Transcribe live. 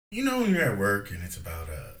You know when you're at work and it's about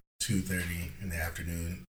 2:30 in the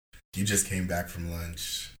afternoon, you just came back from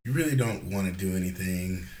lunch, you really don't want to do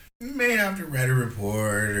anything. You may have to write a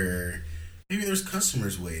report, or maybe there's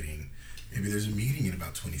customers waiting. Maybe there's a meeting in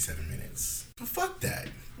about 27 minutes. But fuck that.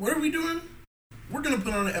 What are we doing? We're going to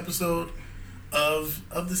put on an episode of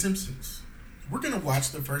The Simpsons. We're going to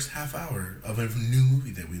watch the first half hour of a new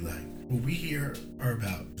movie that we like. What we here are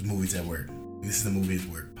about the movies at work. This is the Movies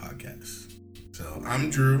at Work podcast. So I'm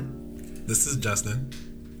Drew. This is Justin.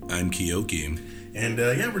 I'm Kiyoki. And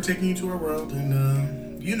we're taking you to our world.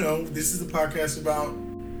 And, this is a podcast about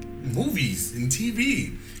movies and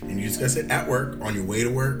TV. And you discuss it at work, on your way to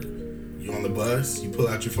work. You're on the bus, you pull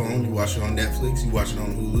out your phone, you watch it on Netflix, you watch it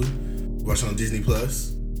on Hulu, you watch it on Disney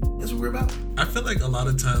Plus. That's what we're about. I feel like a lot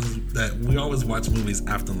of times that we always watch movies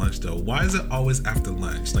after lunch, though. Why is it always after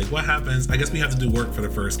lunch? Like, what happens? I guess we have to do work for the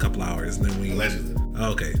first couple hours, and then we... Allegedly.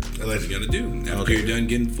 Oh, okay. Allegedly. You gotta do. After you're done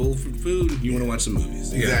getting full from food, you want to watch some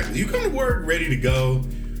movies. Exactly. You come to work ready to go,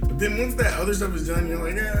 but then once that other stuff is done, you're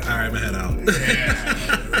like, all right, I'm head out.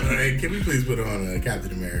 Like, can we please put on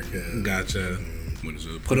Captain America? Gotcha.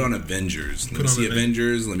 Put on Avengers. Let me see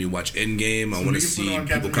Avengers. Let me watch Endgame. I want to see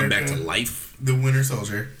people come back to life. The Winter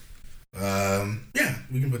Soldier. We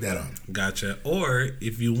can put that on. Gotcha. Or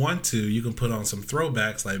if you want to, you can put on some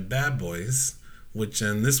throwbacks like Bad Boys, which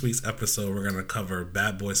in this week's episode we're going to cover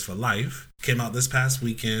Bad Boys for Life. Came out this past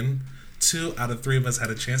weekend. 2 out of 3 of us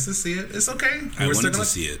had a chance to see it. It's okay. I wanted to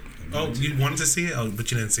see it. Oh, you wanted to see it? Oh, but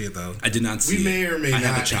you didn't see it, though. I did not see it. We may or may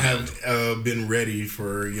not have been ready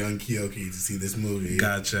for young Kiyoki to see this movie.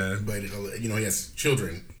 Gotcha. But, he has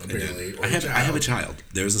children, apparently. I have a child.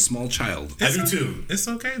 There's a small child. I do, too. It's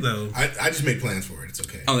okay, though. I just made plans for it. It's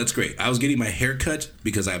okay. Oh, that's great. I was getting my hair cut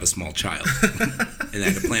because I have a small child. And I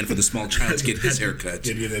had to plan for the small child to get his haircut.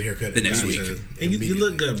 Get that haircut the next week. And you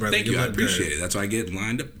look good, brother. Thank you. I appreciate it. That's why I get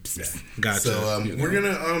lined up. Yeah. Gotcha. So we're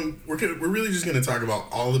really just gonna talk about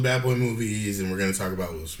all the Bad Boy movies, and we're gonna talk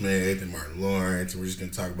about Will Smith and Martin Lawrence, and we're just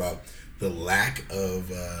gonna talk about the lack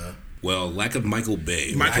of Michael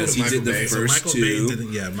Bay. Because he did the first two.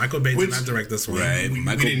 Michael Bay did not direct this one. Right. We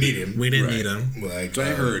didn't need him. We didn't need him. So I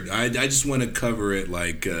heard. I just want to cover it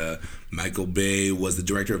like Michael Bay was the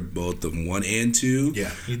director of both of 1 and 2.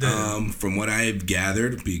 Yeah, he did. From what I've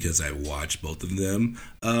gathered, because I watched both of them,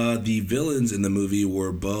 the villains in the movie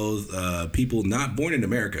were both people not born in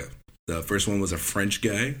America. The first one was a French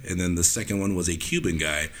guy, and then the second one was a Cuban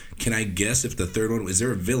guy. Can I guess if the third one, is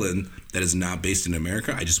there a villain that is not based in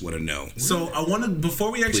America? I just want to know. So I want to,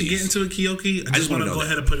 before we actually get into it, Kiyoki, I just want to go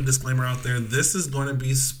ahead and put a disclaimer out there. This is going to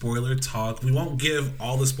be spoiler talk. We won't give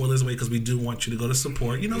all the spoilers away because we do want you to go to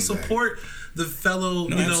support. Support the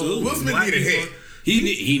fellow, absolutely. Will Smith needed a hit.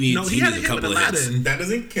 He needs a couple of hits. That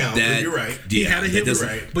doesn't count, but you're right. He had a hit with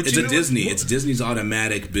right. But it's a Disney. It's Disney's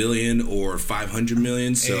automatic billion or 500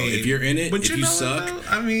 million. So if you're in it, if you suck,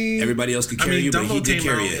 everybody else could carry you, but he did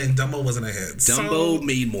carry it. And Dumbo wasn't a hit. Dumbo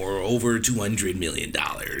made over $200 million.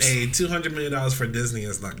 Hey, $200 million for Disney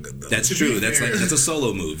is not good, though. That's true. That's a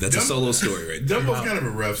solo move. That's a solo story right there. Dumbo's kind of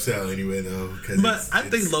a rough sell anyway, though. But I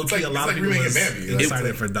think low-key a lot of people was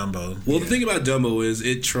excited for Dumbo. Well, the thing about Dumbo is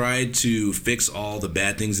it tried to fix all the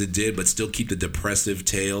bad things it did, but still keep the depressive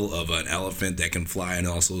tale of an elephant that can fly and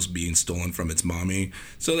also is being stolen from its mommy.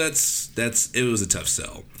 So it was a tough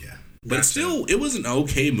sell. Yeah. But still, it was an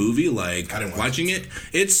okay movie. Like watching it,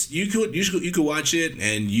 you could watch it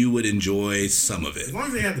and you would enjoy some of it. As long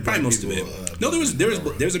as they had probably most people, of it. No,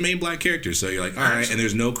 there's a main black character, so you're like, all right. And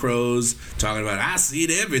there's no crows talking about I see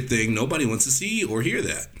everything. Nobody wants to see or hear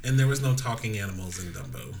that. And there was no talking animals in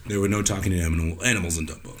Dumbo. There were no talking animals in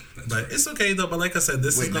Dumbo. But it's okay though. But like I said,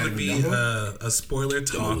 this is going to be a spoiler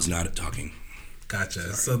talk. Dumbo was not talking. Gotcha.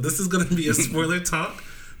 Sorry. So this is going to be a spoiler talk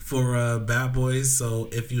for Bad Boys. So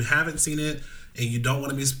if you haven't seen it and you don't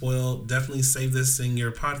want to be spoiled, definitely save this in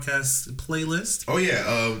your podcast playlist. Oh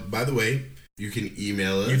yeah. By the way, you can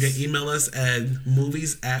email us. You can email us at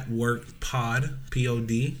moviesatworkpod,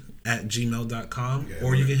 POD, @gmail.com. Okay,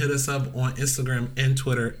 or you can hit us up on Instagram and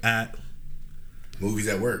Twitter at Movies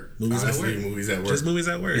at Work. Movies at Work. Movies at Work. Just Movies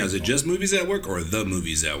at Work. Now, is it just Movies at Work or the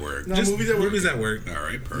Movies at Work? No, just Movies at Work. Movies at Work. All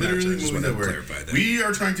right, perfect. Literally I just Movies want at to Work. clarify that. We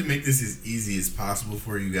are trying to make this as easy as possible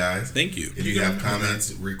for you guys. Thank you. If you have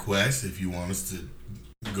comments, requests, if you want us to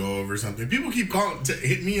go over something. People keep calling to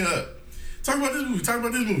hit me up. Talk about this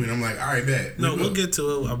movie. And I'm like, all right, bet. We'll get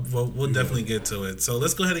to it. We'll definitely get to it. So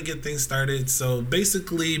let's go ahead and get things started. So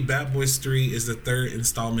basically, Bad Boys 3 is the third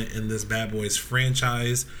installment in this Bad Boys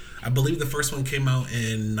franchise. I believe the first one came out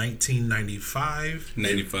in 1995.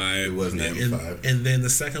 95. It was 95. And then the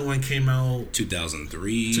second one came out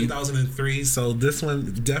 2003. 2003. So this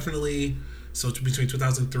one definitely So it's between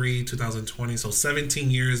 2003, 2020. So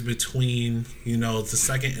 17 years between, the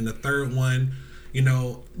second and the third one.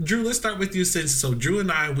 Drew, let's start with you so Drew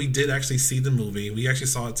and I, we did actually see the movie. We actually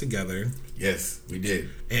saw it together. Yes, we did.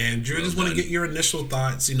 And Drew, I just want to get your initial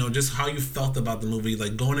thoughts, just how you felt about the movie,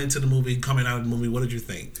 like going into the movie, coming out of the movie. What did you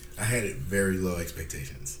think? I had very low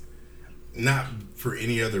expectations. Not for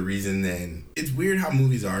any other reason than it's weird how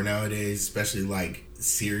movies are nowadays, especially like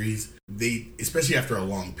series. Especially after a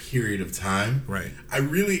long period of time. Right. I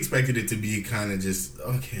really expected it to be kind of just,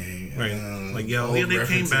 okay. Right. They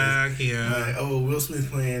came back, yeah. Will Smith's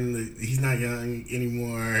playing, he's not young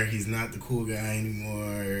anymore. He's not the cool guy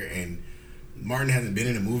anymore. And Martin hasn't been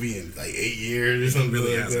in a movie in like 8 years or something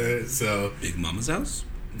really like that. So, Big Mama's House?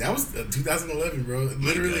 That was 2011, bro.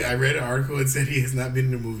 Literally, I read an article that said he has not been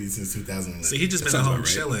in a movie since 2011. So he just been at home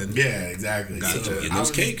chilling. Yeah, exactly. Gotcha. So getting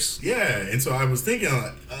those cakes. Yeah, and so I was thinking,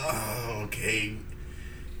 like, oh, okay.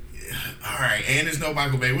 All right, and there's no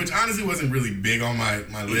Michael Bay, which honestly wasn't really big on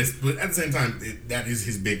my list, but at the same time, that is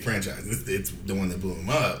his big franchise. It's the one that blew him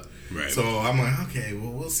up. Right. So I'm like, okay,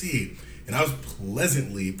 well, we'll see. And I was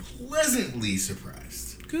pleasantly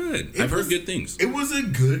surprised. Good. I've heard good things. It was a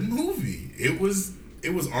good movie. It was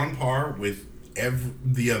on par with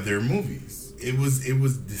the other movies. It was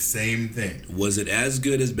the same thing. Was it as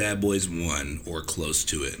good as Bad Boys 1 or close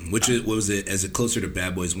to it? Was it closer to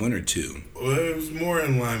Bad Boys 1 or 2? Well, it was more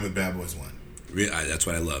in line with Bad Boys 1. That's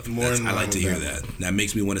what I love. I like to hear that. That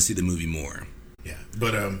makes me want to see the movie more. Yeah,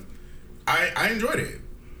 but I enjoyed it.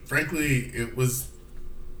 Frankly, it was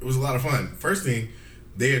a lot of fun. First thing,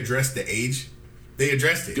 they addressed the age. They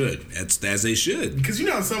addressed it. Good. That's as they should. Because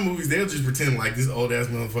in some movies they'll just pretend like this old ass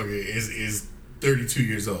motherfucker is 32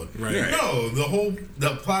 years old. Right. No,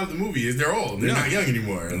 the plot of the movie is they're old. They're not young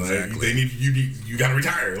anymore. Exactly. Like, you got to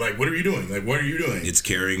retire. Like, what are you doing? Like, what are you doing? It's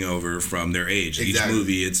carrying over from their age. Exactly. Each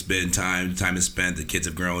movie, it's been time is spent. The kids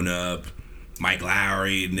have grown up. Mike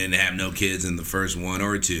Lowry, and then they have no kids in the first one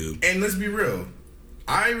or two. And let's be real.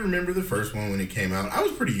 I remember the first one when it came out. I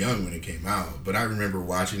was pretty young when it came out, but I remember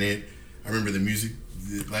watching it. I remember the music.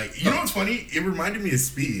 Like, what's funny? It reminded me of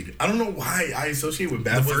Speed. I don't know why I associate with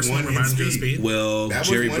Bad Boys 1 and Speed. Well,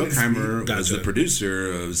 Jerry Bruckheimer was Gotcha. the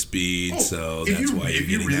producer of Speed, so that's why you're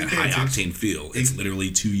getting that high-octane feel. It's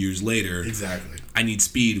literally 2 years later. Exactly. I need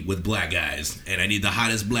Speed with black guys, and I need the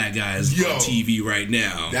hottest black guys on TV right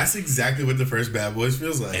now. That's exactly what the first Bad Boys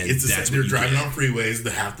feels like. And it's the same. They're driving on freeways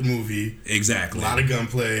half the movie. Exactly. A lot of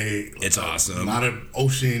gunplay. It's awesome. A lot of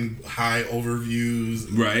ocean high overviews.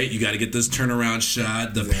 Right. You got to get this turnaround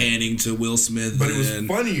shot, the panning to Will Smith. But it was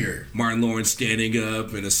funnier. Martin Lawrence standing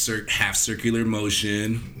up in a half circular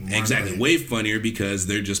motion. Exactly. Way funnier because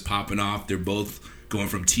they're just popping off. They're both going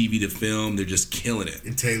from TV to film. They're just killing it.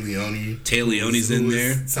 And Tay Leone's in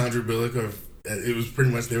there. Sandra Bullock. It was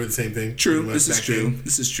pretty much, they were the same thing. True. This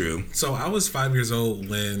is true. So I was 5 years old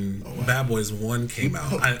when Bad Boys 1 came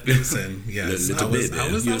out. Listen, yes. I was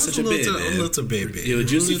such a little baby. You're a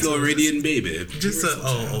juicy Floridian baby. Just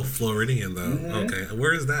Floridian though. Mm-hmm. Okay.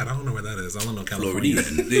 Where is that? I don't know where that is. I don't know California.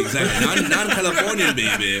 Floridian. Exactly. Not-Californian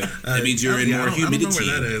baby. That means you're in more humidity. I don't know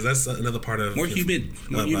where that is. That's another part of more humid.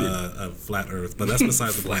 Of flat Earth, but that's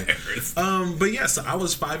besides the point. But yeah, so I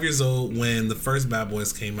was 5 years old when the first Bad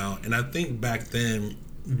Boys came out, and I think back then,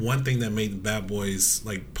 one thing that made Bad Boys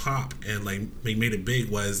like pop and like made it big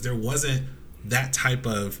was there wasn't that type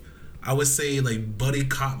of, I would say, like buddy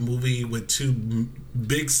cop movie with two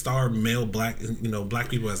big star male black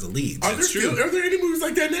people as the leads. Are there any movies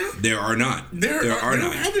like that now? There are not. There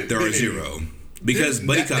are zero. Because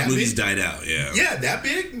buddy cop movies died out. Yeah, that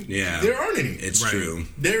big. Yeah, there aren't any. It's true.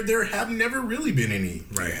 There have never really been any.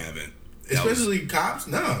 Right, haven't. Especially cops.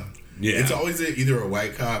 No. Yeah, it's always either a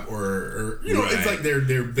white cop or it's like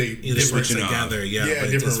they switching together. Yeah, but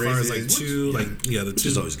different as far races. as like two, the two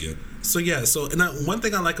is always good. So one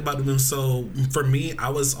thing I like about the movie. So for me, I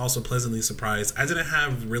was also pleasantly surprised. I didn't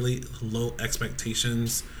have really low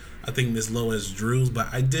expectations. I think as low as Drew's, but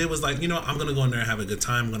I was like, I'm gonna go in there and have a good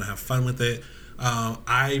time. I'm gonna have fun with it.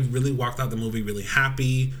 I really walked out the movie really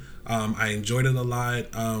happy. I enjoyed it a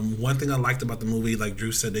lot. One thing I liked about the movie, like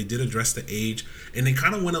Drew said, they did address the age, and they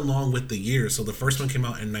kind of went along with the years. So the first one came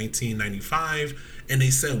out in 1995, and they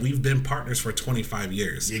said we've been partners for 25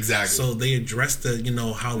 years. Exactly. So they addressed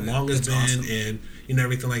the how long it's been awesome. And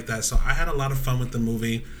everything like that. So I had a lot of fun with the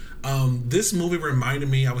movie. This movie reminded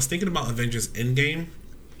me. I was thinking about Avengers Endgame.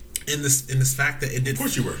 in this fact that it did. Of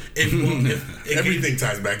course you were. Everything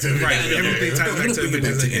ties back to the right. Everything ties back to the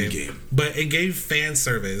Avengers Endgame. But it gave fan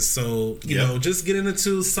service. So you know, just getting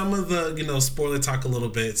into some of the spoiler talk a little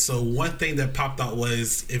bit. So one thing that popped out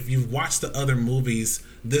was if you've watched the other movies,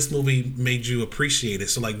 this movie made you appreciate it.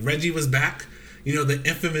 So like Reggie was back. You know, the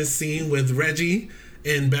infamous scene with Reggie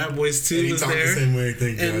in Bad Boys 2 was there. The same way.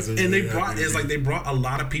 And they brought a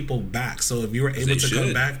lot of people back. So if you were able to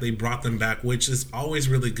come back, they brought them back, which is always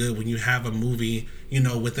really good when you have a movie,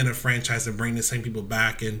 within a franchise and bring the same people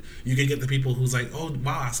back, and you can get the people who's like, oh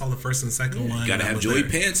wow, I saw the first and second one. You gotta have Joey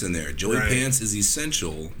Pants in there. Joey Pants is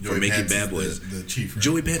essential for making Bad Boys. The chief, right?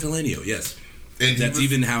 Joey Pantoliano, yes. And that's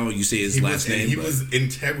even how you say his last name. He was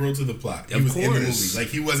integral to the plot. He was in the movie. Like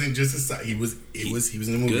he wasn't just a side. He was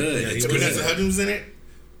in the movie. Good. Vanessa Hudgens was in it.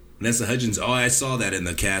 Vanessa Hudgens. Oh, I saw that in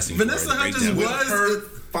the casting. Vanessa Hudgens was her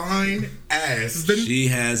fine ass. She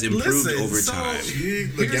has improved over time.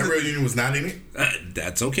 Gabrielle Union was not in it.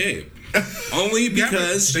 That's okay. Only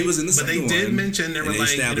because she was in the second one. But they did mention, they were like,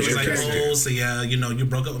 oh, so yeah, you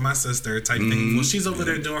broke up with my sister type thing. Well, she's over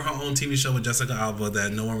there doing her own TV show with Jessica Alba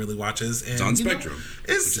that no one really watches. And, it's on Spectrum.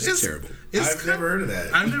 It's terrible. I've never heard of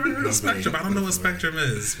that. I've never heard of Spectrum. I don't know what Spectrum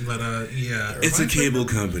is, but yeah. It's a cable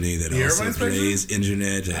company that also plays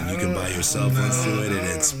internet, and you can buy yourself onto it, and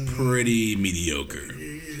it's pretty mediocre.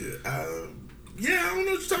 Yeah, I don't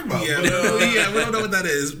know what you're talking about. Yeah, we don't know what that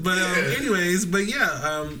is. But anyways,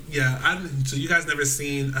 so you guys never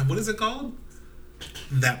seen what is it called?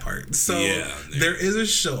 That part. So there is a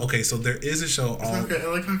show. Okay, so there is a show on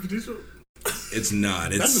LA Confidential. It's not.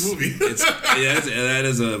 That's a movie. That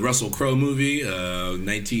is a Russell Crowe movie.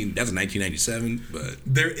 That's a 1997. But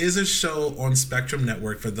there is a show on Spectrum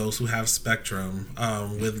Network for those who have Spectrum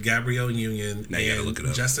with Gabrielle Union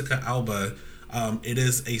and Jessica Alba. It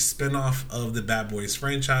is a spinoff of the Bad Boys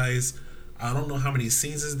franchise. I don't know how many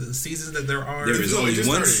seasons that there are. There is only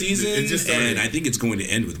one season, and I think it's going to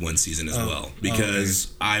end with one season as well.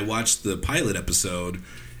 Because I watched the pilot episode,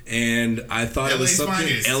 and I thought it was something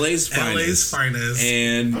LA's finest.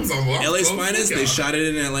 And LA's finest. They shot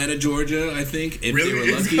it in Atlanta, Georgia. I think if they were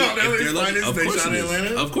lucky,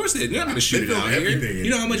 of course they're not going to shoot it out here. You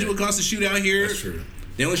know how much it would cost to shoot out here? That's true.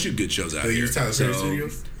 They only shoot good shows out here. They use Tyler Perry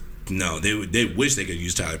Studios. No, they wish they could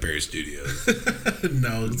use Tyler Perry Studios.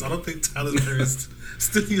 No, I don't think Tyler Perry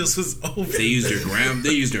Studios was over. They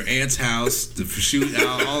used their aunt's house to shoot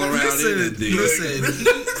all around it.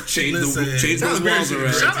 Change those walls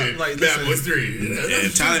around. Shut up, like Bad Boys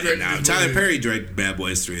 3. Tyler Perry directed Bad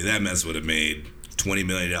Boys 3. That mess would have made $20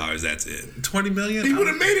 million. That's it. $20 million. He would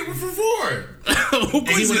have made it for 4. And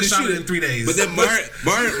he would have shot it in 3 days. But then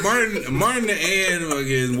Martin and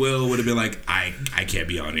fucking Will would have been like, I can't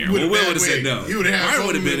be on here. Will would have said no. He would have had Martin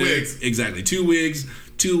would have been wigs. Exactly 2 wigs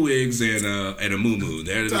and a moo-moo.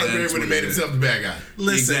 Tyler Perry would have made himself the bad guy.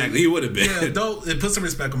 Listen, exactly, he would have been. Yeah, don't put some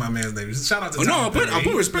respect on my man's name. Shout out to Tyler Perry. I'll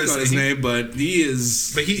put respect on his name, but he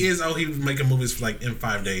is. But he is. He's making movies for in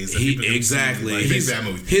 5 days. Exactly. His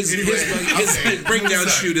breakdown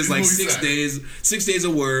shoot is like 6 days. 6 days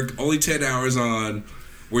of work, only 10 hours on.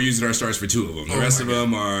 We're using our stars for 2 of them. The rest of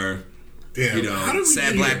them are. Damn,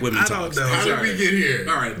 sad black women talk. How did we get here?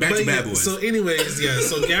 All right, back to Bad Boys. So, anyways,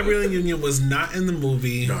 so Gabrielle Union was not in the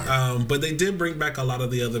movie, but they did bring back a lot of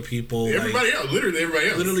the other people. Everybody else,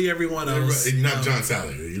 literally everyone else. Not John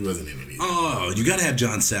Sally. He wasn't in it either. Oh, you gotta have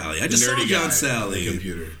John Sally. I just saw John Sally.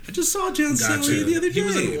 I just saw John Sally the other day. He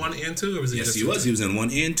was in 1 and 2, or was he? Yes, he was. He was in 1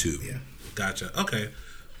 and 2. Yeah, gotcha. Okay.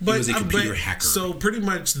 But he was a computer hacker. So pretty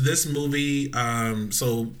much this movie,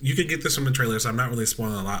 so you can get this from the trailer, so I'm not really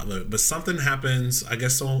spoiling a lot of it. But something happens. I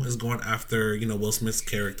guess someone is going after Will Smith's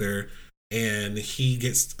character, and he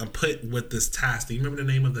gets put with this task. Do you remember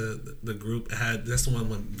the name of the group? That's the one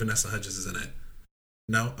when Vanessa Hudgens is in it.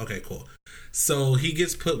 No? Okay, cool. So he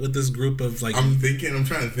gets put with this group of I'm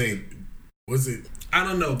trying to think. Was it? I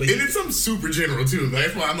don't know, but it's something super general too.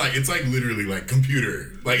 That's why I'm like, it's literally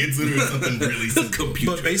computer. It's literally something really simple.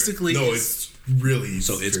 Computer. But basically, it's really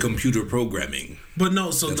it's computer programming. But no,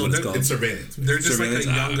 it's surveillance. They're just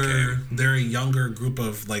they're a younger group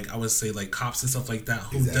of I would say cops and stuff like that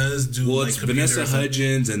who does do. Well, it's Vanessa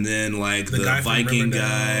Hudgens and then the Viking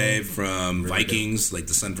guy from Vikings, the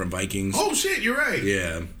son from Vikings. Oh shit, you're right.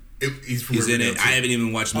 Yeah, he's in it. I haven't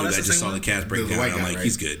even watched the movie. I just saw the cast breakdown. I'm like,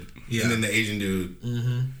 he's good. Yeah. And then the Asian dude,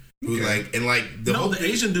 who the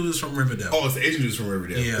Asian dude is from Riverdale. Oh, it's the Asian dude from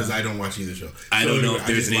Riverdale because I don't watch either show. I don't know if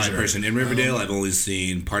there's an Asian person in Riverdale. I've only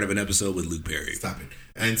seen part of an episode with Luke Perry. Stop it.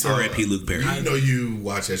 And so, R.I.P. Luke Perry. You know you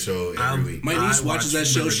watch that show every week. My niece watches that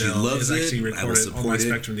show. She loves it. I will support on my it.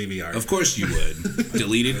 Spectrum DVR. Of course you would.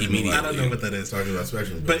 Delete it immediately. I don't know what that is. Talking about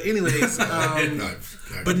Spectrum. But anyways,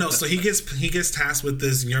 but no. So he gets tasked with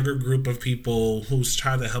this younger group of people who's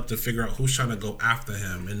trying to help to figure out who's trying to go after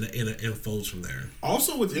him, and it unfolds from there.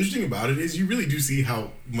 Also, what's interesting about it is you really do see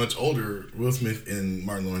how much older Will Smith and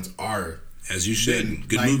Martin Lawrence are. As you should.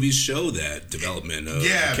 Good movies show that development of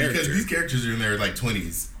character. Because these characters are in their like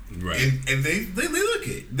 20s. Right. And they look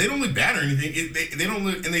it. They don't look bad or anything. They don't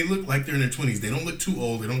look, and they look like they're in their 20s. They don't look too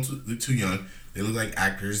old. They don't look too young. They look like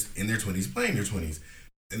actors in their 20s playing their 20s.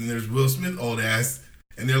 And then there's Will Smith, old ass,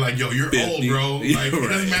 and they're like, yo, you're old, bro. Like, it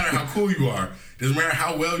doesn't matter how cool you are. It doesn't matter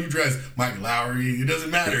how well you dress. Mike Lowry, it doesn't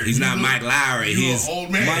matter. He's not Mike Lowry. He's an old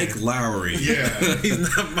man. Mike Lowry. Yeah. He's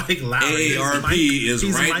not Mike Lowry. AARP is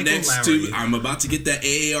right Michael next Lowry. to. I'm about to get that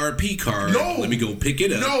AARP card. No. Let me go pick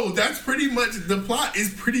it up. No, that's pretty much, the plot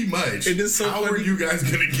is pretty much, It is so how funny. are you guys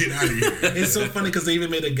going to get out of here? It's so funny because they even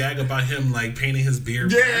made a gag about him like painting his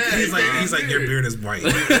beard. Yeah, black. He's like your beard is white.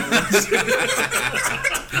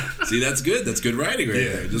 See, that's good. That's good writing right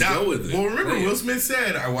there. Just go with it. Well, remember, Right. Will Smith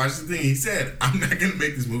said, I watched the thing, he said, I'm not going to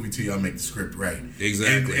make this movie till y'all make the script right.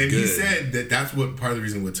 Exactly, And he good. said that that's what part of the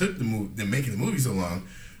reason what took them making the movie so long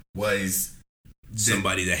was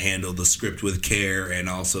Somebody to handle the script with care and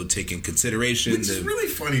also take in consideration which is the really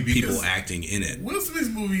funny because people acting in it. Will Smith's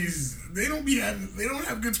movies, they don't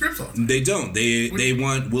have good scripts on them. They don't. They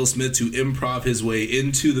want Will Smith to improv his way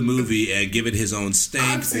into the movie and give it his own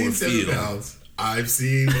stank I've seen or Seven feel. Pounds. I've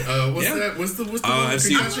seen what's Yeah. that? What's the one? I've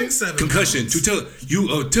seen Concussion? Concussion. To tell you,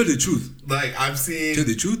 tell the truth. Like I've seen Tell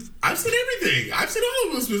the truth. I've seen everything. I've seen all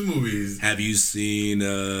of Will Smith's movies. Have you seen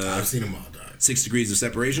I've seen them all, dog. 6 Degrees of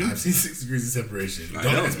Separation? I've seen 6 Degrees of Separation. I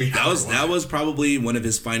Don't know. ask me how. That was probably one of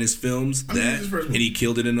his finest films. I mean, That his first and movie. he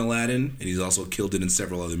killed it in Aladdin, and he's also killed it in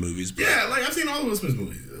several other movies. But Yeah, like I've seen all of Will Smith's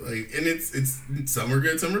movies. Like, and it's some are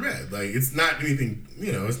good, some are bad. Like, it's not anything.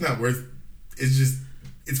 It's not worth. It's just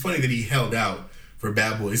it's funny that he held out for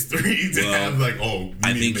Bad Boys 3 to have like,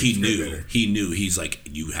 I think he knew. Better. He knew. He's like,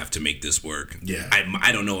 you have to make this work. Yeah.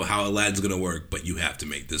 I don't know how Aladdin's gonna work, but you have to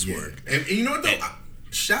make this work. And you know what though?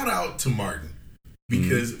 Shout out to Martin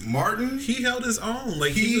because Martin, He held his own.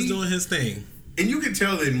 Like he was doing his thing. and you can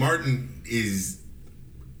tell that Martin is.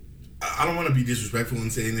 I don't want to be disrespectful in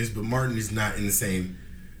saying this, but Martin is not in the same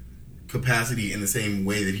capacity in the same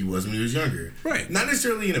way that he was when he was younger. Right. Not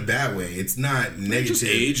necessarily in a bad way. It's not negative. Just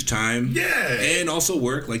age, time, Yeah. and also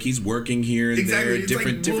work. Like he's working here and Exactly. there, It's different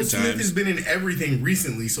like Will different Smith has times. been in everything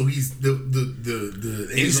recently, so he's the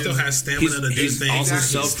He still has stamina to do He's things. also He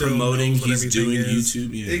still self-promoting. knows what He's doing everything is. YouTube.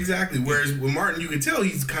 Yeah. Exactly. Whereas with Martin, you can tell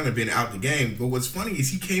he's kind of been out the game. But what's funny is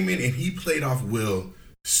he came in and he played off Will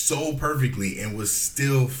so perfectly and was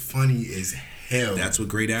still funny as hell. That's what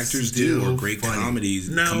great actors do, or great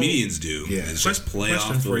comedians do. Yeah. It's just play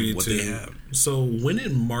Question off for of you what too. they have. So when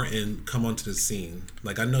did Martin come onto the scene?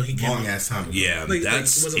 Like I know he came long ass time ago. Yeah, Like,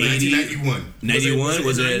 that's was it 1991. 91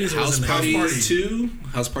 was it it 90s or House was it Party House Party? 2?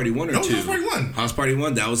 House Party 1 or No, 2? House Party 1. House Party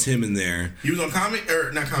 1, that was him in there. He was on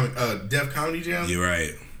Def Comedy Jam. You're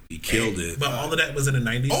right. He killed it. But all of that was in the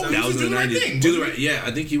 90s. Oh, though? That was in Do the the Right 90s. Thing, Do the wasn't right. Yeah,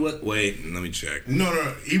 I think he was. Wait, let me check.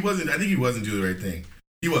 No, he wasn't. I think he wasn't Do the Right Thing.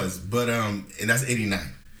 He was, but and that's 89.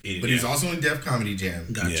 But he was also in Def Comedy Jam.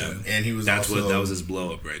 Gotcha. And he was That's also, what that was his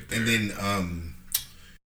blow up right there. And then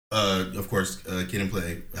of course Kid and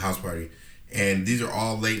Play, House Party. And these are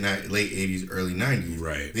all late 80s, early 90s.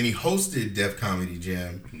 Right. Then he hosted Def Comedy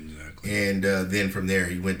Jam. Exactly. And then from there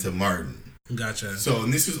he went to Martin. Gotcha. So,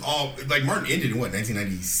 and this is all, like Martin ended in what,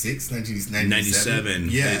 1996, 1997? 97.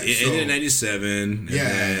 Yeah. It ended in 97.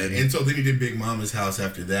 And so then he did Big Mama's House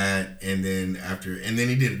after that. And then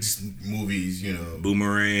he did just movies,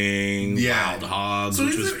 Boomerang, Yeah. Wild Hogs, So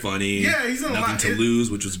which he's was a- funny. yeah, he's done a Nothing lot. to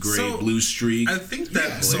Lose, which was great. So, Blue Streak. I think that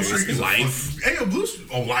Yeah, so Blue Streak is a Life. fun-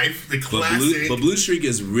 Hey, Life, the But classic. Blue Streak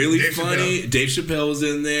is really Dave funny. Chappelle. Dave Chappelle was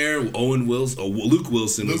in there. Luke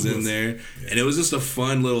Wilson was in there. And it was just a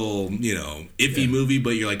fun little, iffy movie,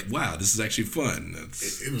 but you're like, wow, this is actually fun.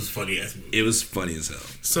 It was funny ass movie. It was funny as hell.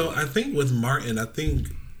 So I think with Martin,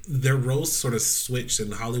 their roles sort of switched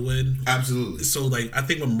in Hollywood. Absolutely. So like I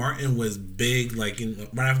think when Martin was big, like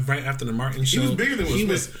right after the Martin show, He was bigger than Will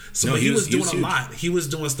Smith. He he was was doing a huge. lot. He was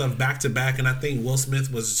doing stuff back to back, and I think Will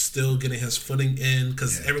Smith was still getting his footing in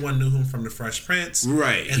because everyone knew him from The Fresh Prince.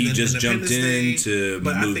 Right. And He then just jumped Independence Day. into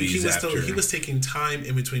but I think movies after. he was taking time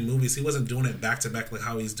in between movies. He wasn't doing it back to back like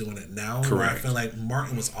how he's doing it now. Where I Correct. feel like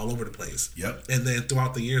Martin was all over the place. Yep. And then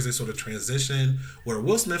throughout the years, they sort of transitioned where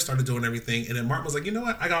Will Smith started doing everything, and then Martin was like, you know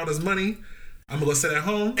what? I got all this money. I'm gonna go sit at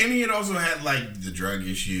home. And he had also had like the drug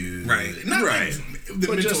issues, Right? Not right. Like the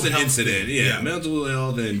but just an health incident, thing. yeah, mental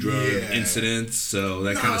health and drug incidents. So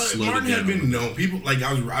that kind of slowed Martin it down. had been known. People like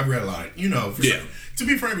I've read a lot. You know, to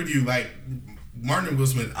be frank with you, like Martin and Will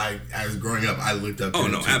Smith, as growing up, I looked up to. Oh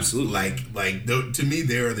them no, too. absolutely. To me,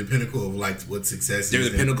 they are the pinnacle of like what success is. They're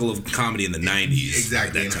the pinnacle of comedy in the 90s.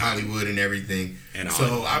 Exactly, in Hollywood and everything. And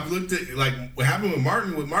so I've looked at like what happened with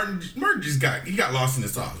Martin. Martin just got lost in the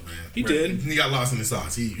sauce, man. He did. He got lost in the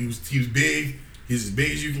sauce. He was big. He's as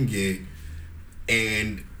big as you can get,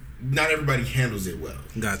 and not everybody handles it well.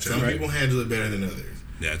 Gotcha. Some people handle it better than others.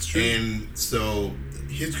 That's true. And so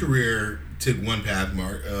his career took one path.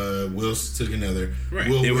 Will took another. Right.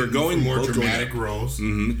 Will they were going for more both dramatic going roles.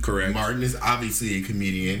 Mm-hmm, correct. Martin is obviously a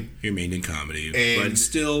comedian. He remained in comedy, And- but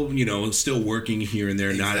still, still working here and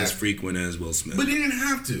there, not as Exactly. frequent as Will Smith. But he didn't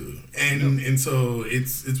have to, and so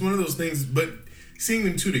it's one of those things. But seeing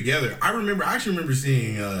them two together, I actually remember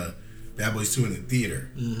seeing Bad Boys 2 in the theater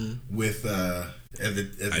with at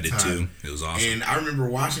the I did time. too. It was awesome. And I remember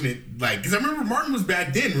watching it because I remember Martin was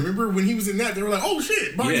back then. Remember when he was in that? They were like, "Oh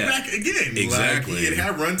shit, Martin's back again!" Exactly. Like, he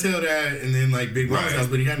had Run-Tell That, and then like Big Mama's Right. House,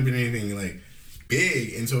 but he hadn't been anything like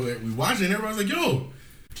big. And so we watched it, and everybody was like, "Yo,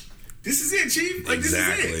 this is it, Chief! Like this is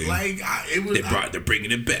Exactly. it!" Like it was. They're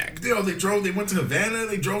bringing it back. They went to Havana.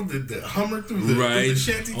 They drove the Hummer through the, Right. through the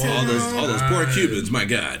shanty town. All those poor Cubans. My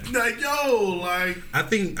God. Like I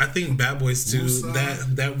think Bad Boys 2, Woosah.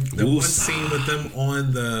 that one Woosah. scene with them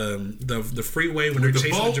on the freeway when they're With the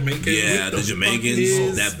chasing the boat? Jamaicans. Yeah, the is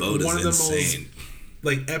Jamaicans. That boat one is of the insane. most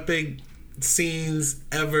like epic scenes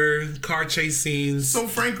ever. Car chase scenes. So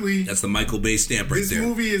frankly, That's the Michael Bay stamp right this there.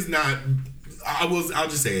 movie is not. I'll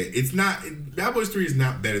just say it. It's not. Bad Boys 3 is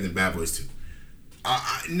not better than Bad Boys 2.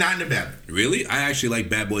 Not in a bad way. Really? I actually like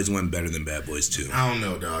Bad Boys 1 better than Bad Boys 2. I don't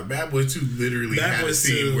know, dog. Bad Boys 2 literally Bad had Boys a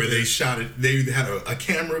scene 2 where they is- shot it. They had a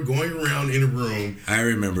camera going around in a room. I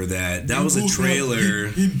remember that. That was a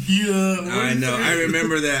trailer. I know. I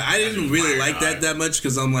remember that. I didn't really like that much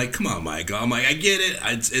because I'm like, come on, Michael. I'm like, I get it.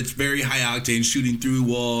 It's very high octane, shooting through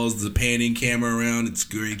walls, the panning camera around. It's a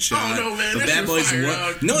great shot. no, man, But that Bad shit Boys fire, 1.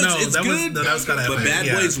 dog. No, No, it's that was- good. no, that was kinda but epic, Bad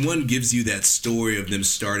yeah. Boys 1 gives you that story of them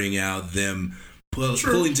starting out, them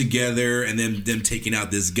pulling together, and then them taking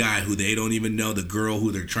out this guy who they don't even know, the girl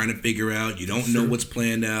who they're trying to figure out. You don't know what's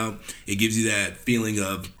planned out. It gives you that feeling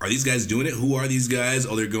of, are these guys doing it? Who are these guys?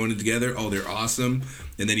 Oh, they're going together. Oh, they're awesome.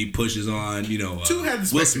 And then he pushes on, Two had the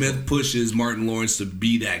Will spectacle. Smith pushes Martin Lawrence to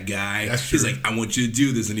be that guy. That's He's true. like, I want you to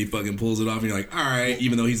do this, and he fucking pulls it off, and you're like, all right,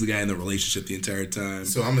 even though he's the guy in the relationship the entire time.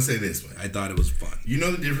 So I'm gonna say this way. I thought it was fun. You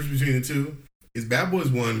know the difference between the two is Bad Boys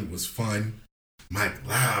 1 was fun. Mike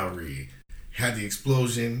Lowry had the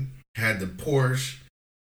explosion, had the Porsche.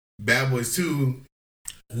 Bad Boys 2,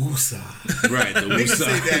 woosah. Right, the They can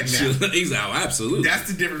say that now. He's out, absolutely.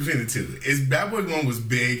 That's the difference between the two. Is Bad Boys 1 was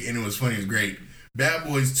big and it was funny, it was great. Bad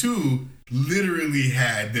Boys 2 literally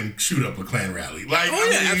had them shoot up a Klan rally. Like,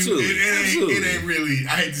 absolutely. It ain't really,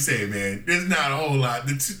 I hate to say it, man. There's not a whole lot.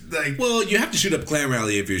 Well, you have to shoot up a Klan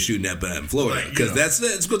rally if you're shooting up in Florida, because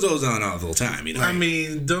that's what goes on all the time. I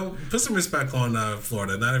mean, don't put some respect on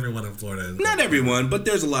Florida. Not everyone in Florida. Not everyone, but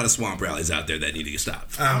there's a lot of swamp rallies out there that need to stop.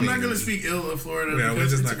 I'm not going to speak ill of Florida. Yeah, we're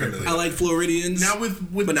because just it's not a great gonna- place. I like Floridians. Now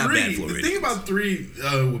with but not 3, bad the Floridians. thing about 3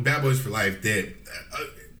 with Bad Boys for Life that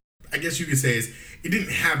I guess you could say is it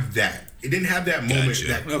didn't have that. It didn't have that moment, Gotcha.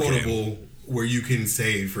 that Okay. quotable where you can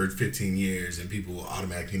say for 15 years and people will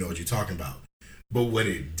automatically know what you're talking about. But what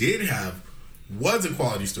it did have was a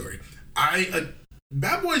quality story.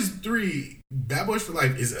 Bad Boys 3, Bad Boys for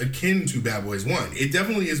Life is akin to Bad Boys 1. It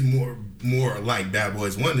definitely is more like Bad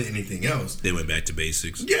Boys 1 than anything else. They went back to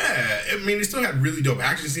basics. Yeah, I mean, it still had really dope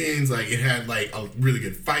action scenes. Like, it had, like, a really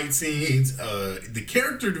good fight scenes. The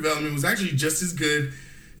character development was actually just as good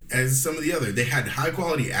as some of the other. They had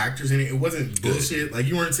high-quality actors in it. It wasn't bullshit. Like,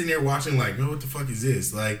 you weren't sitting there watching, like, oh, what the fuck is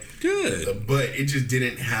this? Like, Good. but it just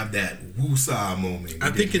didn't have that woosah moment. I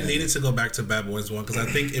think it needed to go back to Bad Boys 1 because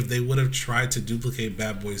I think if they would have tried to duplicate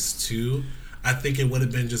Bad Boys 2, I think it would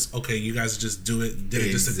have been just, okay, you guys just do it, did it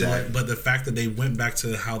just to do it. But the fact that they went back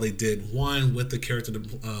to how they did 1 with the character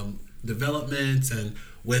development and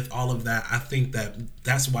with all of that, I think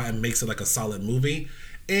that's why it makes it like a solid movie.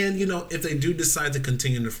 And, if they do decide to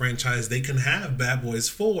continue the franchise, they can have Bad Boys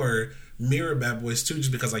 4 mirror Bad Boys 2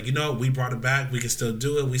 just because, like, we brought it back. We can still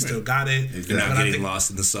do it. We still got it. You're not getting lost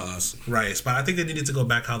in the sauce. Right. But I think they needed to go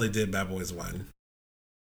back how they did Bad Boys 1.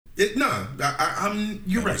 You're That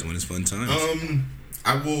right. was one of his fun times.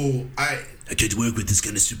 I can't work with this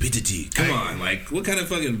kind of stupidity. Come on, like, what kind of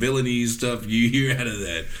fucking villainy stuff you hear out of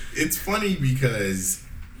that? It's funny because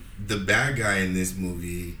the bad guy in this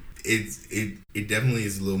movie it definitely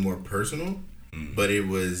is a little more personal, but it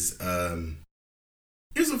was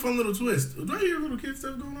here's a fun little twist. Do I hear little kid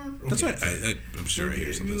stuff going on? Okay. That's right. I'm sure I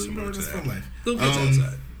hear something similar to that's that. fun life. Little kids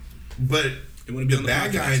outside. But They be the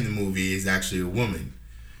bad guy in the movie is actually a woman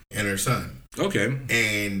and her son. Okay.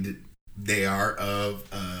 And they are of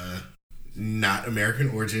not American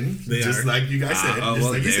origin, Just like you guys said.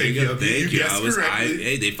 Well, like there you go. Thank you.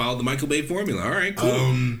 Correctly. They followed the Michael Bay formula. All right,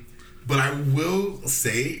 cool. But I will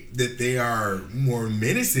say that they are more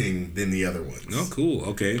menacing than the other ones. Oh, cool.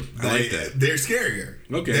 Okay. I like that. They're scarier.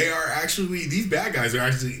 Okay. They are actually, these bad guys are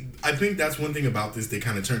actually, I think that's one thing about this that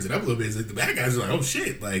kind of turns it up a little bit, is like the bad guys are like, oh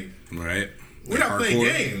shit, like, right. We're not playing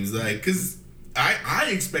games. Like, because I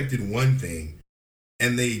expected one thing,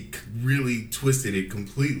 and they really twisted it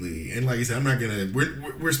completely. And like I said, I'm not gonna.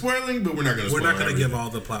 We're spoiling, but we're not gonna. We're not gonna give all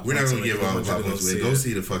the plot. We're not gonna give all the plot points away. Go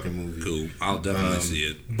see the fucking movie. Cool. I'll definitely see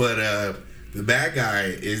it. But the bad guy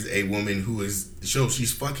is a woman who is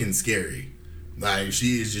she's fucking scary. Like,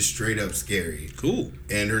 she is just straight up scary. Cool.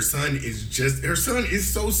 And her son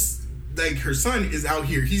is so. Like, her son is out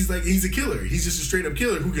here. He's a killer. He's just a straight up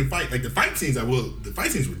killer who can fight. Like, the fight scenes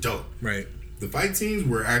were dope. Right. The fight scenes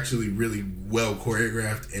were actually really well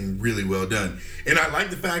choreographed and really well done. And I like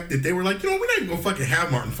the fact that they were like, we're not even gonna fucking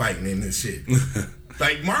have Martin fighting in this shit.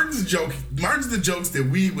 Like, Martin's the jokes that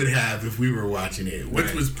we would have if we were watching it,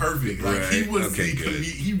 which was perfect. Like, he was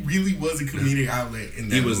he really was a comedic outlet in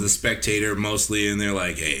that. He was the spectator mostly, and they're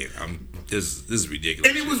like, hey, this is ridiculous.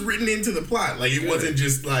 And it was written into the plot. Like, it wasn't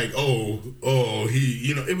just like,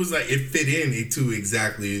 he, it was like, it fit in to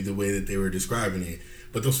exactly the way that they were describing it.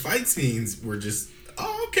 But those fight scenes were just,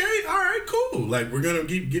 okay, all right, cool. Like, we're going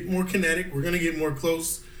to get more kinetic. We're going to get more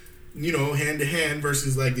close, hand to hand,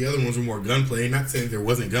 versus like the other ones were more gunplay. Not saying there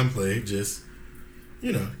wasn't gunplay, just,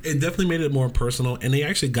 It definitely made it more personal, and they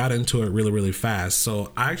actually got into it really, really fast.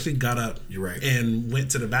 So I actually got up and went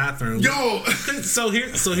to the bathroom. Yo! So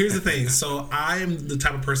here's the thing. So I'm the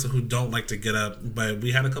type of person who don't like to get up, but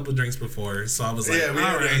we had a couple of drinks before, so I was like, all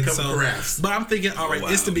right. A couple crafts. But I'm thinking, all right,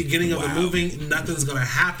 it's the beginning of the movie. Nothing's going to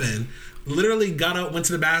happen. Literally got up, went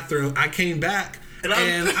to the bathroom. I came back.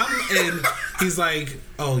 And he's like,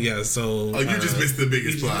 oh yeah, so you just missed the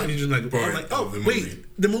biggest plot. I'm like, wait,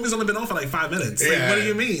 the movie's only been on for like 5 minutes. Like, what do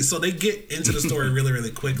you mean? So they get into the story really,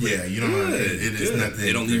 really quickly. Yeah, you know, it is nothing.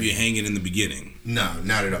 They don't leave you hanging in the beginning. No,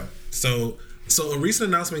 not at all. So a recent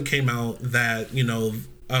announcement came out that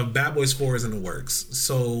Bad Boys 4 is in the works.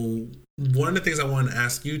 So one of the things I wanted to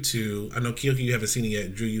ask you I know Kyoki, you haven't seen it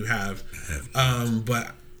yet. Drew, you have.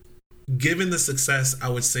 But given the success, I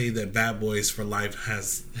would say that Bad Boys for Life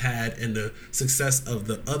has had, and the success of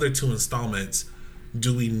the other 2 installments,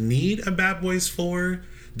 do we need a Bad Boys 4?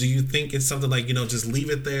 Do you think it's something like, just leave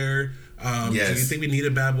it there? Yes. Do you think we need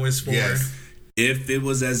a Bad Boys 4? Yes. If it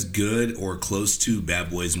was as good or close to Bad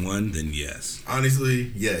Boys 1, then yes.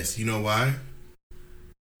 Honestly, yes. You know why?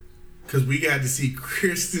 Because we got to see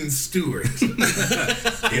Kristen Stewart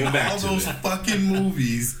in all those fucking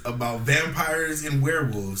movies about vampires and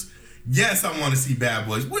werewolves. Yes, I want to see Bad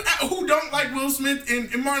Boys. Who don't like Will Smith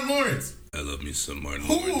and Martin Lawrence? I love me some Martin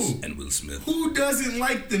Lawrence and Will Smith. Who doesn't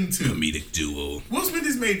like them two? Comedic duo. Will Smith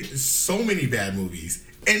has made so many bad movies,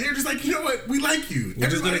 and they're just like, you know what? We like you. We're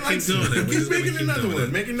just going to keep doing it. Keep making another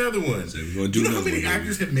one. Make another one. So we're gonna do how many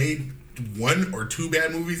actors have made 1 or 2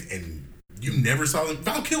 bad movies and you never saw them?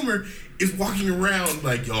 Val Kilmer is walking around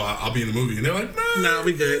like, yo, I'll be in the movie. And they're like, no,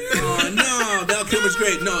 we good. Oh, no, Val Kilmer's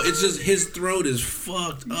great. No, it's just his throat is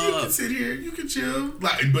fucked up. You can sit here. You can chill.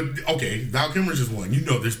 But, okay, Val Kilmer's just one.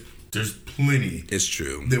 There's plenty. It's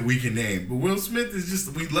true. That we can name. But Will Smith is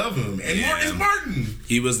just, we love him. And it's Martin.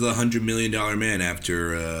 He was the $100 million man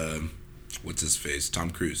after... what's his face? Tom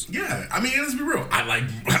Cruise. Yeah, I mean, let's be real. I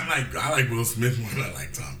like Will Smith more than I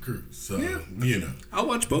like Tom Cruise. So I'll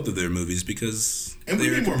watch both of their movies because we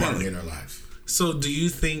need more money in our lives. So, do you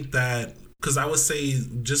think that? Because I would say,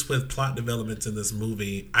 just with plot developments in this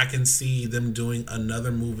movie, I can see them doing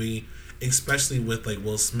another movie, especially with like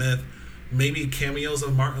Will Smith, maybe cameos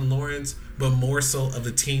of Martin Lawrence, but more so of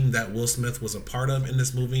the team that Will Smith was a part of in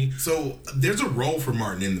this movie. So there's a role for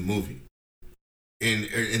Martin in the movie,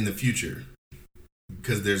 in the future.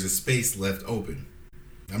 Because there's a space left open.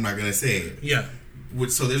 I'm not going to say it. Yeah.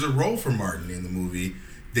 So there's a role for Martin in the movie.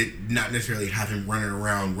 that not necessarily have him running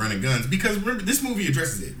around running guns, because remember, this movie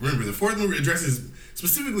addresses it. Remember, the fourth movie addresses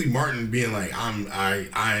specifically Martin being like, I'm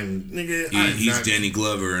nigga. He's Danny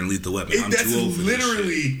Glover in Lethal Weapon. I'm that's too old for literally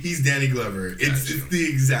this shit. he's Danny Glover. It's the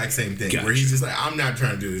exact same thing where he's just like, I'm not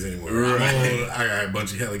trying to do this anymore. Right. I'm old. I got a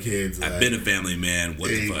bunch of hella kids. I've been a family man. What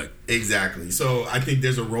the fuck? Exactly. So I think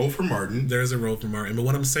there's a role for Martin. There's a role for Martin. But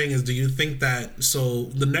what I'm saying is, do you think that, so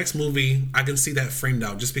the next movie, I can see that framed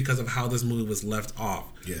out just because of how this movie was left off.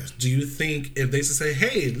 Yes. Do you think if they say,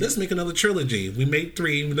 hey, let's make another trilogy. We made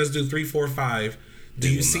 3, let's do 3, 4, 5. Do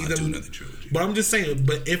you see them? Do another trilogy. But I'm just saying,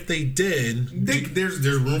 but if they did, There's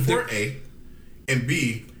room for A, and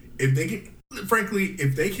B, if they can, frankly,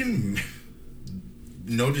 if they can,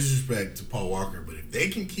 no disrespect to Paul Walker, but if they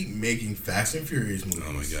can keep making Fast and Furious movies.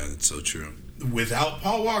 Oh my God, that's so true. Without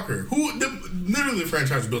Paul Walker, who literally the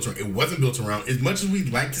franchise was built around, it wasn't built around. As much as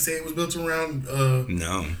we'd like to say it was built around,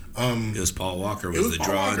 no, it was Paul Walker was the Paul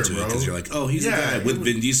draw Walker, into it, bro. because you're like, oh, he's a guy with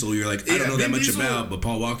Vin Diesel. You're like, I don't know that much Diesel, about, but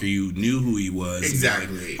Paul Walker, you knew who he was.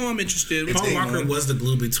 Exactly. Like, oh, I'm interested. Paul Walker was the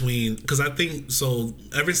glue between, because I think so.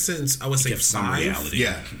 Ever since I would say kept some 5, reality.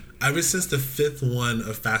 Yeah. Ever since the 5th one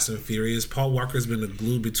of Fast and Furious, Paul Walker's been the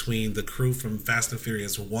glue between the crew from Fast and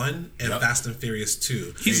Furious 1 and Fast and Furious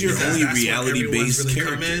 2. He's your only reality-based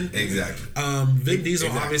character. Exactly. Vin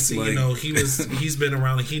Diesel, obviously, like, he's been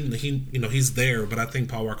around. He's there, but I think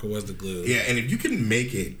Paul Walker was the glue. Yeah, and if you can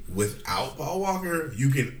make it without Paul Walker,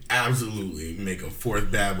 you can absolutely make a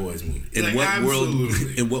 4th Bad Boys movie. In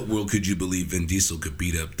what world could you believe Vin Diesel could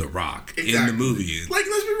beat up The Rock in the movie? Like,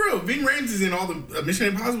 let's be real, Vin Rames is in all the Mission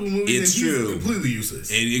Impossible movies. It's and he's true. completely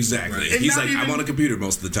useless. Exactly. Right. He's like, I'm on a computer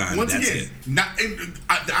most of the time. Once That's again,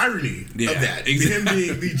 it. The irony of that. Exactly. Him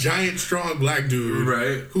being the giant, strong black dude,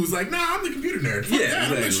 Right. Who's like, nah, I'm the computer nerd. Fuck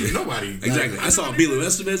that. I'm not shooting nobody. Exactly. I saw Emilio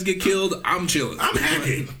Estevez get killed. I'm chilling. I'm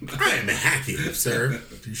hacking. I am hacking, sir.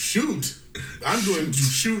 To shoot. I'm going to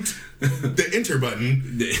shoot the enter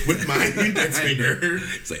button with my index finger.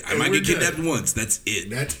 It's like, I might get kidnapped once. That's it.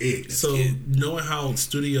 That's it. So knowing how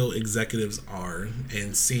studio executives are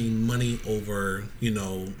and seeing money over,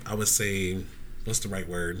 I would say, what's the right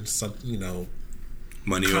word?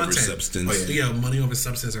 Money content. over substance. Oh, yeah, money over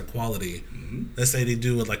substance or quality. Mm-hmm. Let's say they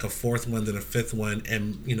do like a 4th one, then a 5th one,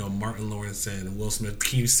 and Martin Lawrence and Will Smith.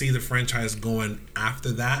 Can you see the franchise going after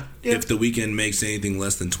that? Yeah. If The Weeknd makes anything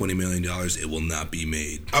less than $20 million, it will not be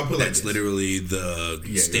made. That's literally the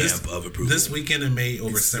stamp of approval. This weekend it made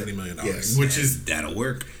over $70 million. Yes, which is that'll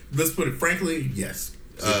work. Let's put it frankly, yes.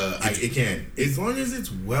 It can, as long as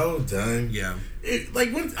it's well done. Yeah. Like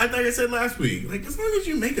I said last week, like as long as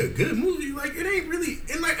you make a good movie, like it ain't really,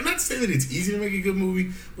 and like not to say that it's easy to make a good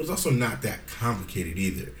movie, but it's also not that complicated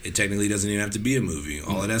either. It technically doesn't even have to be a movie.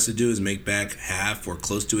 All it has to do is make back half or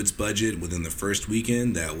close to its budget within the first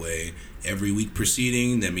weekend. That way, every week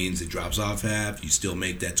preceding, that means it drops off half. You still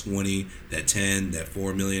make that 20, that 10, that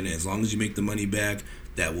 4 million. And as long as you make the money back,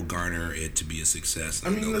 that will garner it to be a success.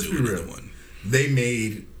 And let's be real. They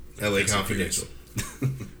made L.A. Confidential.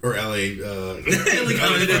 Or L.A.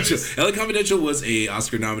 Confidential. L.A. Confidential was a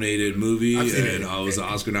Oscar-nominated movie, and I was an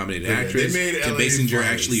Oscar-nominated actress. They made Kim Basinger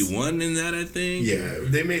actually won in that, I think. Yeah,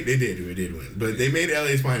 they did win, but they made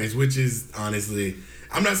L.A.'s Finest, which is honestly,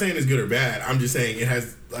 I'm not saying it's good or bad. I'm just saying it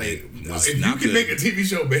has like, if you can make a TV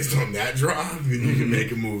show based on that draw, then you can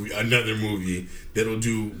make another movie that'll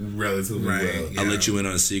do relatively well. Yeah. I'll let you in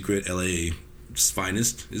on a secret. L.A.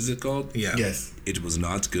 Finest, is it called? Yeah. Yes. It was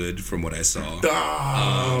not good from what I saw.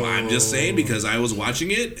 Oh. I'm just saying because I was watching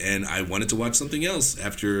it and I wanted to watch something else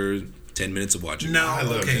after 10 minutes of watching it.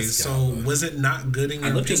 Okay, so was it not good in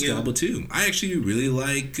your opinion? I love Jessica Alba too. I actually really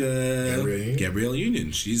like Gabrielle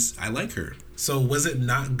Union. I like her. So was it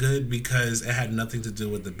not good because it had nothing to do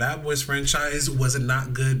with the Bad Boys franchise? Was it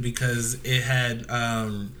not good because it had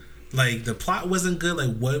like the plot wasn't good?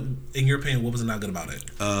 Like what, in your opinion, what was not good about it?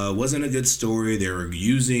 Wasn't a good story. They were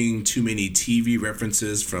using too many TV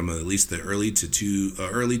references from at least the early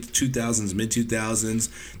 2000s, mid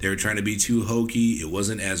 2000s. They were trying to be too hokey. It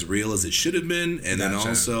wasn't as real as it should have been, and then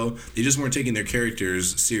also they just weren't taking their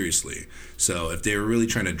characters seriously. So if they were really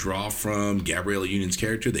trying to draw from Gabrielle Union's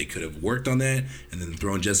character, they could have worked on that and then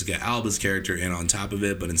thrown Jessica Alba's character in on top of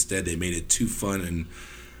it. But instead, they made it too fun and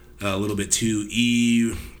a little bit too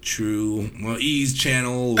E's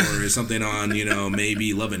channel or something on,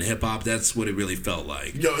 maybe Love and Hip Hop. That's what it really felt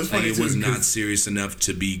like. Yo, it's funny it was not serious enough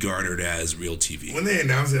to be garnered as real TV. When they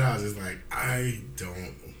announced it, I was just like, I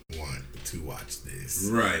don't want to watch this.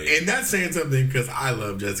 Right. And that's saying something because I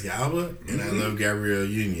love Jessica Alba and I love Gabrielle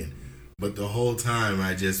Union. But the whole time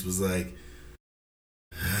I just was like,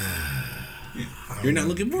 You're not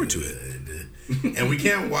looking forward to it. And we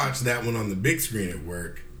can't watch that one on the big screen at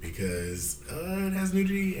work because it has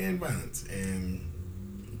nudity and violence and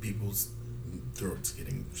people's throats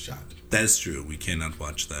getting shot. That is true. We cannot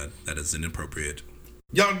watch that. That is inappropriate.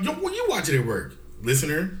 Y'all, you watch it at work,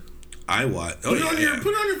 listener. I watch. Put it on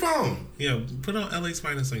your phone. Yeah, put on LA's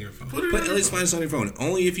Finest on your phone. Put LA's Finest on your phone.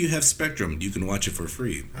 Only if you have Spectrum, you can watch it for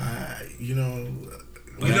free.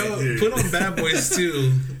 Put on Bad Boys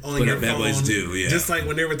 2 on your phone. Bad Boys 2, yeah. Just like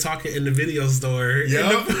when they were talking in the video store. Yep.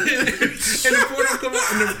 And the porno come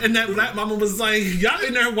out, and that black mama was like, y'all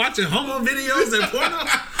in there watching homo videos and porno?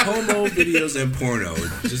 Homo videos and porno.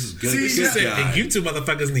 Just good. See, She said, and you two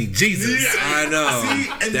motherfuckers need Jesus. Yeah, I know.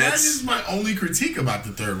 See, and that's just my only critique about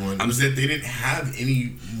the third one was that they didn't have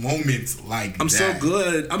any moments like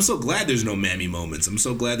that. I'm so glad there's no mammy moments. I'm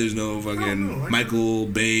so glad there's no fucking Michael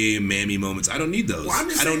Bay mammy moments. I don't need those.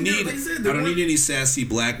 Well, I don't need any sassy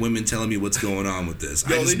black women telling me what's going on with this.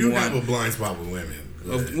 Yo, they do have a blind spot with women.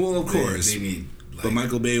 Well, of course. They need. But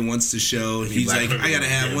Michael Bay wants to show, he's like, I gotta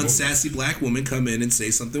have one sassy black woman come in and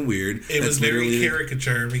say something weird. It was very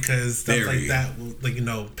caricature because stuff like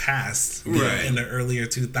that, passed right in the earlier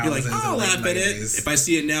 2000s. You're like, I'll laugh at it. If I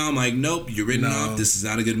see it now, I'm like, nope, you're written off. This is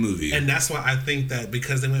not a good movie. And that's why I think that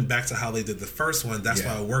because they went back to how they did the first one, that's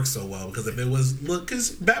why it worked so well. Because if it was,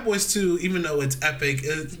 because Bad Boys 2, even though it's epic,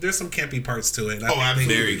 there's some campy parts to it.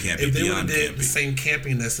 Absolutely. Very campy. If they would have did the same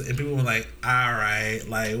campiness, and people were like, all right,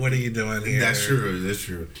 like, what are you doing here? That's true.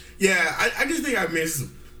 Yeah, I just think I miss.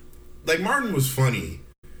 Like, Martin was funny,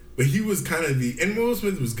 but he was kind of and Will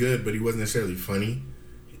Smith was good, but he wasn't necessarily funny.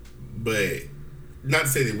 But not to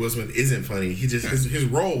say that Will Smith isn't funny. He just his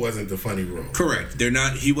role wasn't the funny role. Correct.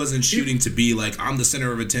 He wasn't shooting to be like, I'm the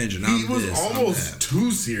center of attention. He was almost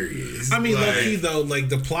too serious. I mean, low-key though, like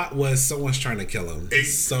the plot was someone's trying to kill him,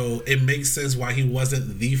 so it makes sense why he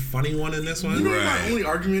wasn't the funny one in this one. You know what my only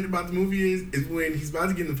argument about the movie is when he's about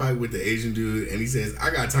to get in a fight with the Asian dude and he says,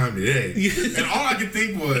 "I got time today," and all I could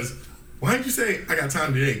think was, why didn't you say, "I got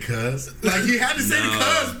time today, cuz"? Like, he had to say the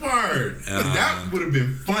cuz part. That would have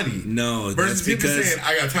been funny. No, versus that's because saying,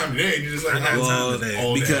 "I got time today," and you're just like, "I got time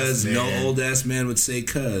today." Because no old ass man would say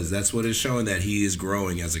 "cuz." That's what it's showing, that he is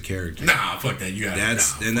growing as a character. Nah, fuck that. You got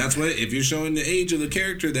that's what, if you're showing the age of the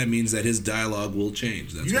character, that means that his dialogue will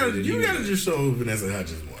change. That's you gotta just show Vanessa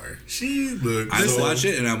Hudgens more. She looks. I will watch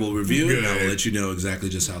it and I will review it and I will let you know exactly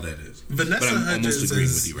just how that is. Vanessa Hudgens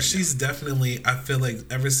with you right she's definitely, I feel like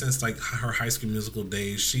ever since like her High School Musical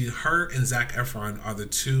days, her and Zac Efron are the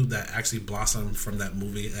two that actually blossomed from that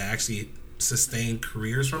movie, that actually sustained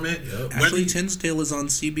careers from it. Yep. Ashley Tisdale is on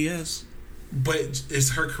CBS. But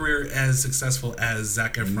is her career as successful as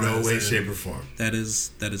Zac Efron? No way, shape, or form. That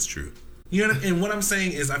is true. You know, and what I'm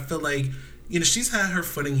saying is, I feel like, you know, she's had her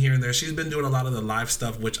footing here and there. She's been doing a lot of the live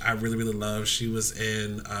stuff, which I really, really love. She was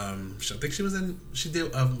in, she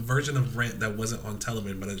did a version of Rent that wasn't on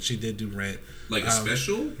television, but she did do Rent. Like a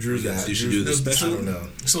special? Did she do the special? I don't know.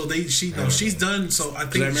 So she's done, so I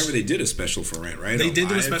think. I remember they did a special for Rent, right? They did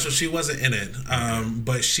do a special. She wasn't in it.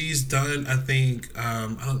 But she's done, I think, I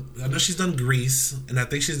know she's done Grease, and I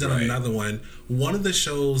think she's done another one. One of the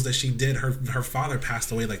shows that she did, her father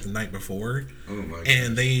passed away like the night before. Oh my God.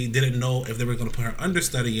 And they didn't know if they were going to put her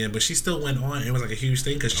understudy in, but she still went on. It was like a huge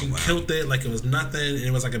thing because she killed it like it was nothing, and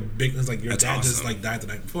it was like it was like your dad just like died the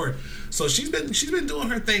night before. So she's been doing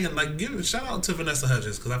her thing, and like give a shout out to Vanessa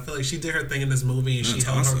Hudgens because I feel like she did her thing in this movie and she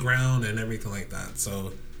held her ground and everything like that.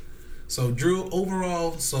 So Drew,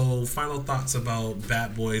 overall, final thoughts about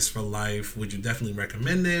Bad Boys for Life. Would you definitely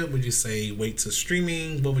recommend it? Would you say wait to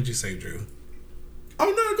streaming? What would you say, Drew? Oh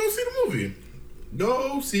no, go see the movie.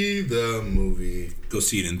 Go see the movie. Go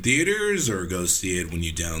see it in theaters or go see it when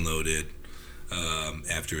you download it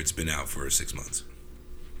after it's been out for 6 months?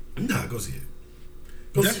 Nah, go see it.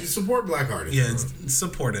 Go support black artists. Yeah,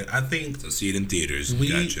 support it. I think so. See it in theaters.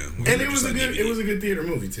 Gotcha. And it was a good theater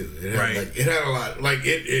movie too. It had, it had a lot. Like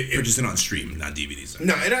it purchased it on stream, not DVDs.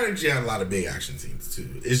 No, it actually had a lot of big action scenes too.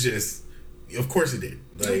 It's just, of course it did.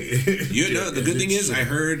 Like, the good thing is, I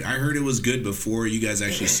heard it was good before you guys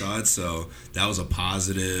actually saw it, so that was a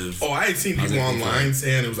positive. Oh, I had seen people online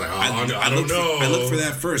saying it was like, I don't know. I looked for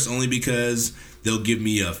that first only because they'll give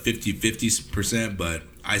me a 50%, but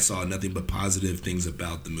I saw nothing but positive things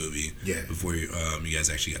about the movie before you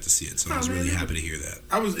guys actually got to see it. So I was really happy to hear that.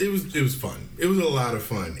 It was fun. It was a lot of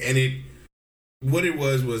fun, and it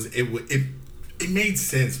made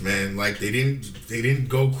sense, man. Like they didn't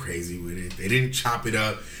go crazy with it. They didn't chop it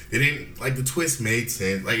up. They didn't, like, the twist made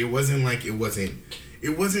sense. Like it wasn't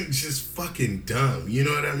it wasn't just fucking dumb. You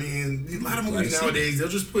know what I mean? A lot of movies nowadays, they'll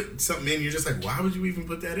just put something in. You're just like, why would you even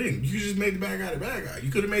put that in? You just made the bad guy the bad guy. You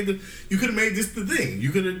could have made this the thing. You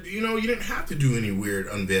could have, you didn't have to do any weird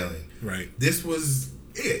unveiling. Right. This was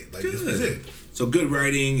it. Like, this was it. So good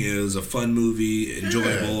writing. It was a fun movie,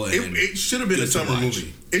 enjoyable. Yeah. And it should have been a summer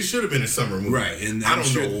movie. It should have been a summer movie. Right. And I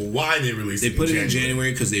don't know why they released it. They put it in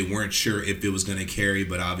January because they weren't sure if it was going to carry,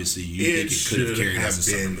 but obviously you think it could have carried as a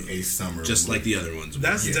summer movie. Just like the other ones.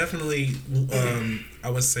 That's definitely, I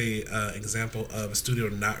would say, example of a studio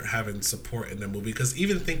not having support in the movie. Because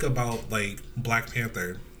even think about, like, Black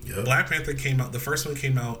Panther. Yep. Black Panther came out, the first one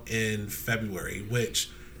came out in February, which...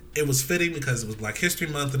 It was fitting because it was Black History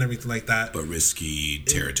Month and everything like that. But risky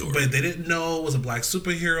territory. But they didn't know it was a black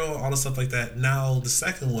superhero, all the stuff like that. Now, the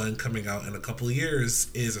second one coming out in a couple of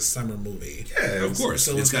years is a summer movie. Yeah, of course.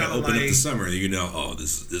 So it's got to open up the summer.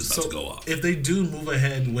 This is about to go off. If they do move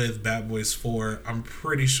ahead with Bad Boys 4, I'm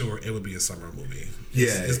pretty sure it would be a summer movie.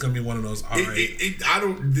 It's going to be one of those, all right. It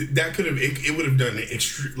would have done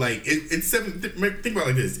it like, it's think about it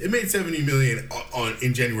like this. It made $70 million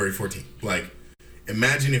in January 14th. Like,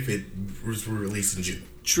 imagine if it was released in June.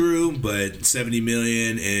 True, but $70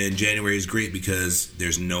 million in January is great because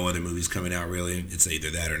there's no other movies coming out, really. It's either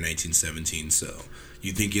that or 1917. So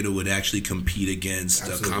you think it would actually compete against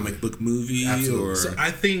a comic book movie? Absolutely. Or So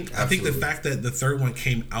I think the fact that the third one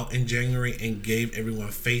came out in January and gave everyone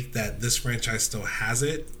faith that this franchise still has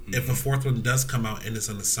it. Mm-hmm. If a fourth one does come out and it's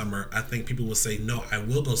in the summer, I think people will say, no, I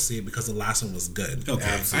will go see it because the last one was good. Okay,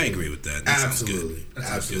 absolutely. I agree with that. That absolutely. Sounds good.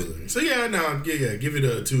 Absolutely. Good. So give it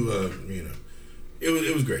a 2.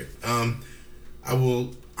 It was great.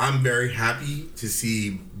 I'm very happy to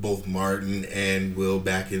see both Martin and Will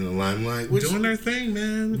back in the limelight. Doing their thing,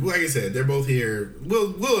 man. Like I said, they're both here.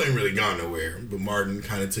 Will ain't really gone nowhere, but Martin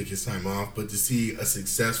kind of took his time off. But to see a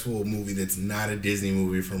successful movie that's not a Disney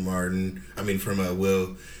movie from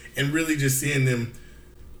Will, and really just seeing them,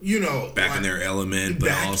 back in their element,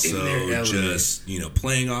 but also just,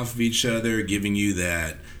 playing off of each other, giving you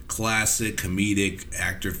that classic comedic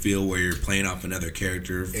actor feel where you're playing off another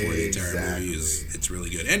character for the entire movie it's really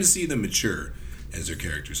good. And to see them mature as their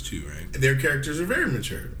characters too, right? Their characters are very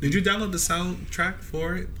mature. Did you download the soundtrack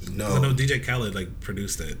for it? No. I know DJ Khaled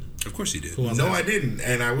produced it. Of course he did. No, I didn't,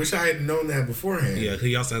 and I wish I had known that beforehand. Yeah,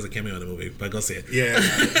 he also has a cameo in the movie, but go see it. Yeah.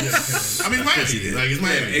 I mean, it's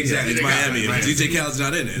Miami. Exactly, it's Miami. DJ Khaled's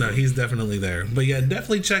not in it. No, he's definitely there. But yeah,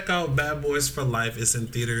 definitely check out Bad Boys for Life. It's in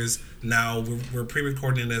theaters now. We're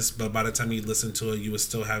pre-recording this, but by the time you listen to it, you will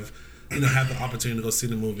still have the opportunity to go see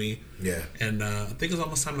the movie. Yeah. And I think it's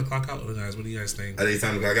almost time to clock out, guys. What do you guys think? I think it's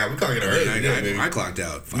time to clock out. We're clocking early. I clocked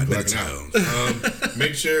out 5 minutes ago.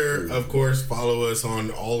 Make sure, of course, follow us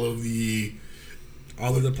on all of the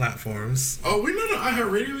platforms. Oh, we're not on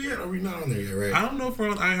iHeartRadio yet? Are we not on there yet, right? I don't know if we're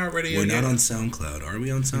on iHeartRadio yet. We're not on SoundCloud. Are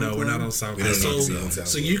we on SoundCloud? No, we're not on SoundCloud.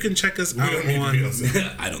 So you can check us out on...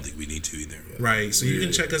 I don't think we need to either. Right. So you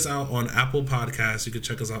can check us out on Apple Podcasts. You can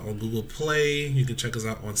check us out on Google Play. You can check us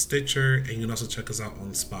out on Stitcher. And you can also check us out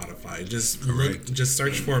on Spotify. Just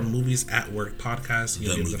search for Movies at Work Podcast.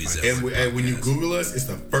 And when you Google us, it's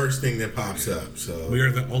the first thing that pops up. So we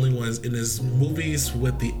are the only ones in this movies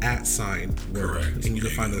with the @ sign. Correct. And you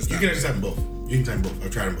can find us there. You can just type them both. You can type them both.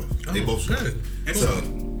 I've tried them both. They both good. So,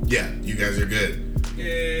 yeah, you guys are good.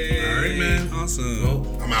 Yay. All right, man. Awesome. Well,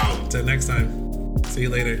 I'm out. Till next time. See you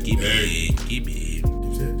later. Keep it.